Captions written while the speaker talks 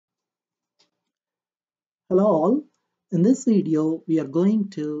Hello all, in this video we are going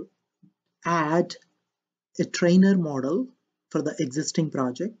to add a trainer model for the existing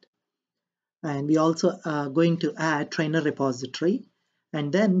project, and we also are going to add trainer repository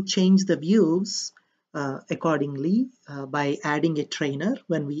and then change the views accordingly by adding a trainer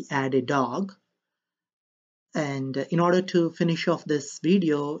when we add a dog. And in order to finish off this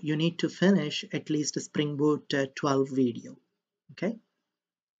video, you need to finish at least a SpringBoot 12 video. Okay,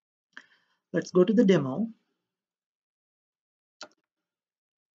 let's go to the demo.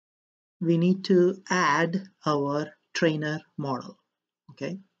 We need to add our trainer model.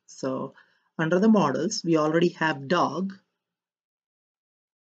 Okay, so under the models we already have dog,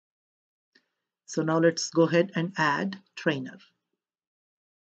 so now let's go ahead and add trainer.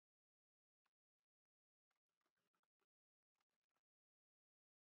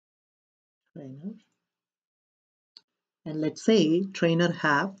 And let's say trainer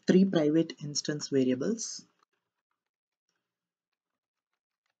have 3 private instance variables,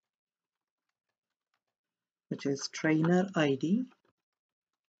 which is trainer ID,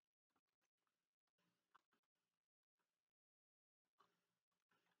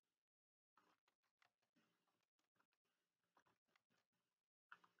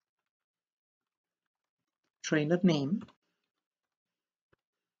 trainer name,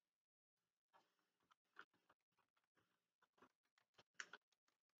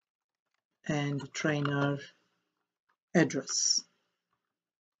 and trainer address.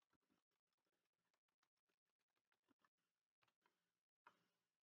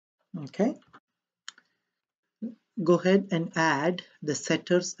 Okay, go ahead and add the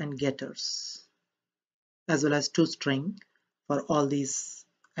setters and getters as well as toString for all these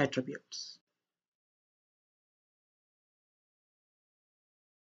attributes.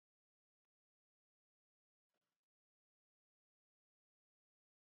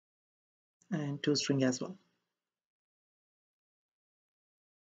 And toString as well.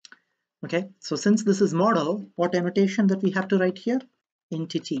 Okay, so since this is model, what annotation that we have to write here?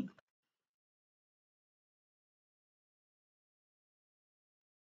 Entity.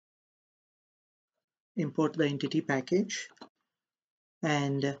 Import the entity package,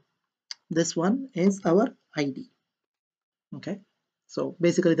 and this one is our ID. Okay, so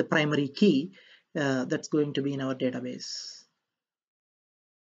basically the primary key that's going to be in our database.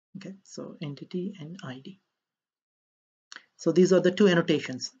 Okay, so entity and ID. So these are the two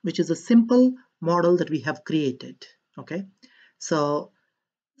annotations, which is a simple model that we have created. Okay, so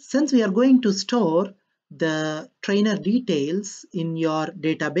since we are going to store the trainer details in your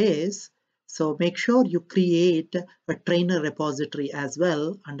database, so make sure you create a trainer repository as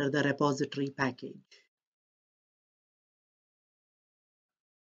well under the repository package.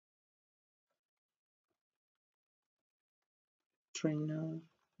 Trainer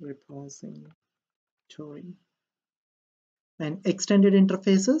repository. And extended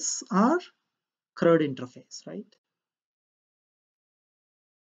interfaces are CRUD interface, right?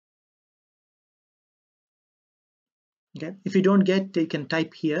 Okay, if you don't get, you can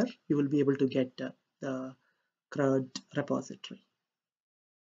type here, you will be able to get the CRUD repository.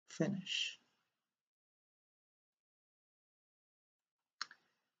 Finish.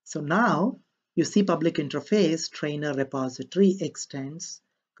 So now you see public interface trainer repository extends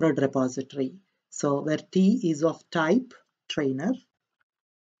CRUD repository. So where T is of type trainer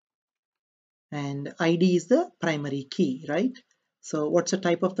and ID is the primary key, right? So what's the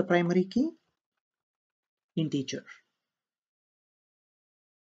type of the primary key? Integer.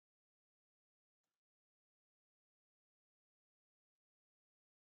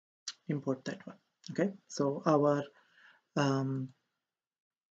 Import that one. Okay, so our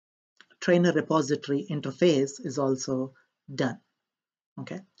trainer repository interface is also done.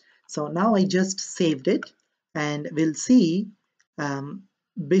 Okay, so now I just saved it, and we'll see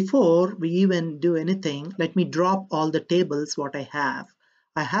before we even do anything, let me drop all the tables what I have.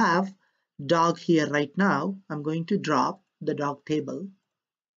 I have dog here right now. I'm going to drop the dog table,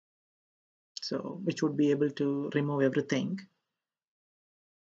 so which would be able to remove everything.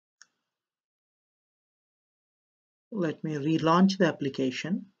 Let me relaunch the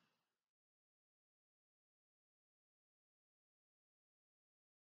application.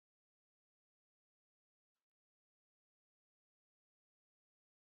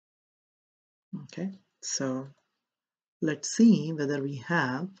 Okay, so let's see whether we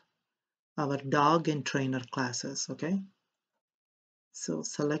have our dog and trainer classes. Okay, so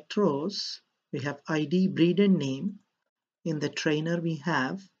select rows, we have ID, breed and name. In the trainer we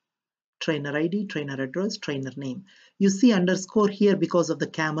have trainer ID, trainer address, trainer name. You see underscore here because of the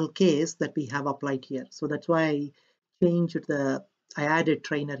camel case that we have applied here, so that's why I changed the I added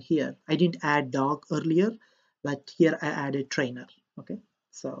trainer here. I didn't add dog earlier, but here I added trainer. Okay,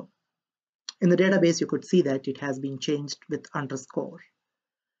 so in the database you could see that it has been changed with underscore.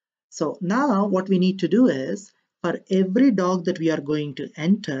 So now what we need to do is, for every dog that we are going to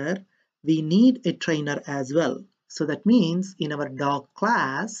enter, we need a trainer as well. So that means in our dog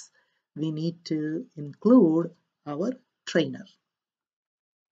class, we need to include our trainer.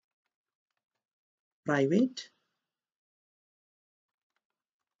 Private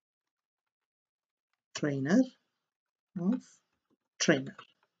trainer of trainer.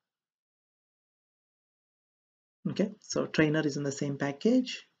 Okay, so trainer is in the same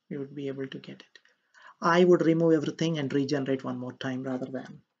package. You would be able to get it. I would remove everything and regenerate one more time rather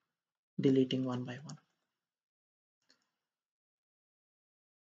than deleting one by one.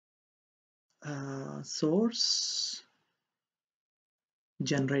 Source,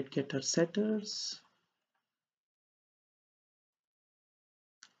 generate getter setters,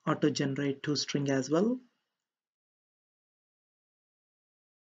 auto generate toString as well.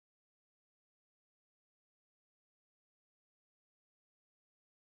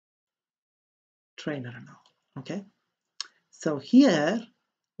 Trainer and all. Okay, so here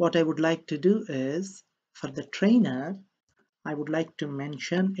what I would like to do is, for the trainer, I would like to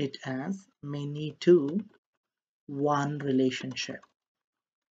mention it as many to one relationship.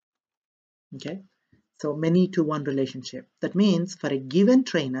 Okay, so many to one relationship. That means for a given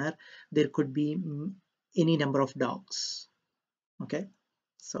trainer, there could be any number of dogs. Okay,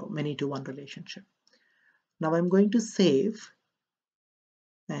 so many to one relationship. Now I'm going to save,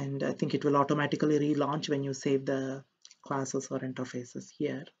 and I think it will automatically relaunch when you save the classes or interfaces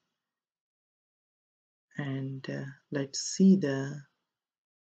here. And let's see the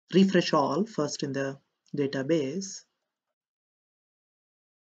refresh all first in the database.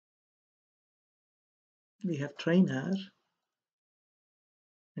 We have trainer,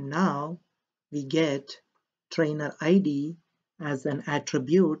 and now we get trainer ID as an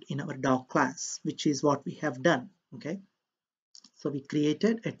attribute in our dog class, which is what we have done. Okay, so we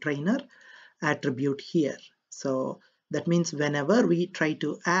created a trainer attribute here. So that means whenever we try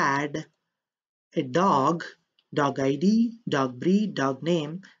to add a dog ID, dog breed, dog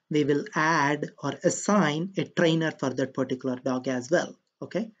name, we will add or assign a trainer for that particular dog as well.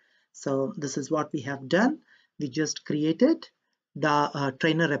 Okay, so this is what we have done. We just created the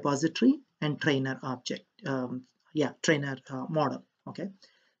trainer repository and trainer object, trainer model. Okay,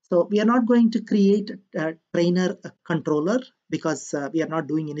 so we are not going to create a trainer controller because we are not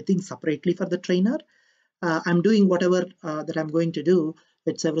doing anything separately for the trainer. I'm doing whatever that I'm going to do.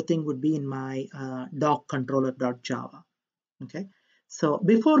 It's everything would be in my dog controller.java. Okay, so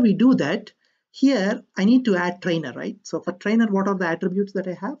before we do that, here I need to add trainer, right? So for trainer, what are the attributes that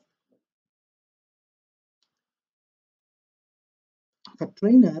I have? For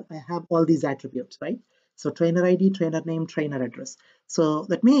trainer, I have all these attributes, right? So trainer ID, trainer name, trainer address. So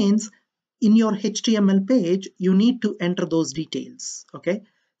that means in your HTML page, you need to enter those details. Okay,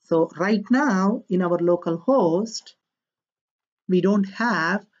 so right now in our local host, we don't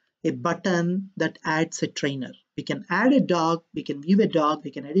have a button that adds a trainer. We can add a dog, we can view a dog,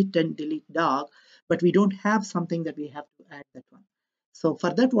 we can edit and delete dog, but we don't have something that we have to add that one. So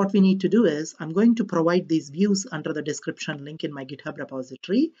for that, what we need to do is, I'm going to provide these views under the description link in my GitHub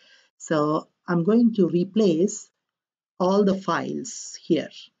repository. So I'm going to replace all the files here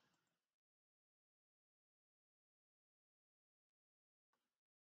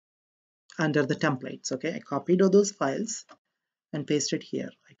under the templates. Okay, I copied all those files and pasted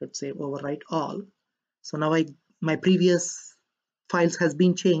here. I could say overwrite all. So now my previous files has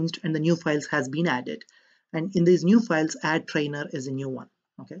been changed and the new files has been added. And in these new files, add trainer is a new one.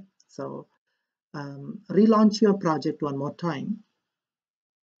 Okay, so relaunch your project one more time.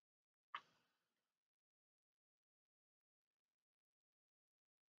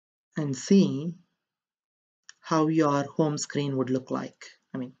 And see how your home screen would look like.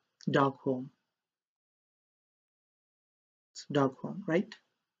 I mean, dog home. It's dog home, right?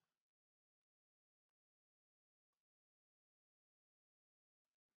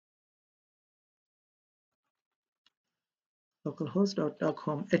 Localhost.dog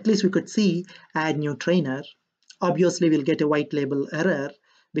home. At least we could see add new trainer. Obviously, we'll get a white label error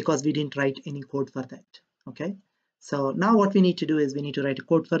because we didn't write any code for that. Okay, so now what we need to do is we need to write a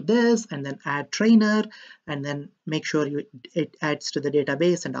code for this and then add trainer and then make sure it adds to the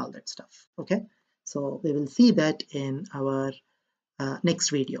database and all that stuff. Okay, so we will see that in our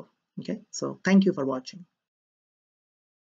next video. Okay, so thank you for watching.